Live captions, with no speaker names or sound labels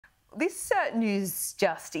This news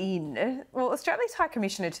just in. Well, Australia's High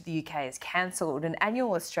Commissioner to the UK has cancelled an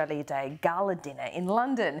annual Australia Day Gala Dinner in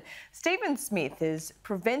London. Stephen Smith has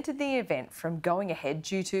prevented the event from going ahead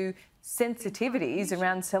due to sensitivities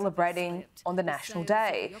around celebrating on the National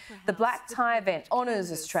Day. The black tie event honours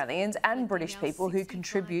Australians and British people who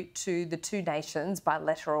contribute to the two nations'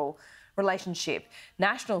 bilateral relationship.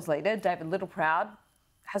 Nationals leader David Littleproud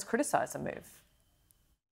has criticised the move.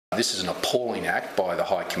 This is an appalling act by the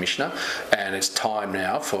High Commissioner, and it's time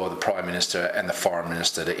now for the Prime Minister and the Foreign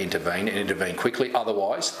Minister to intervene and intervene quickly,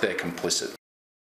 otherwise they're complicit.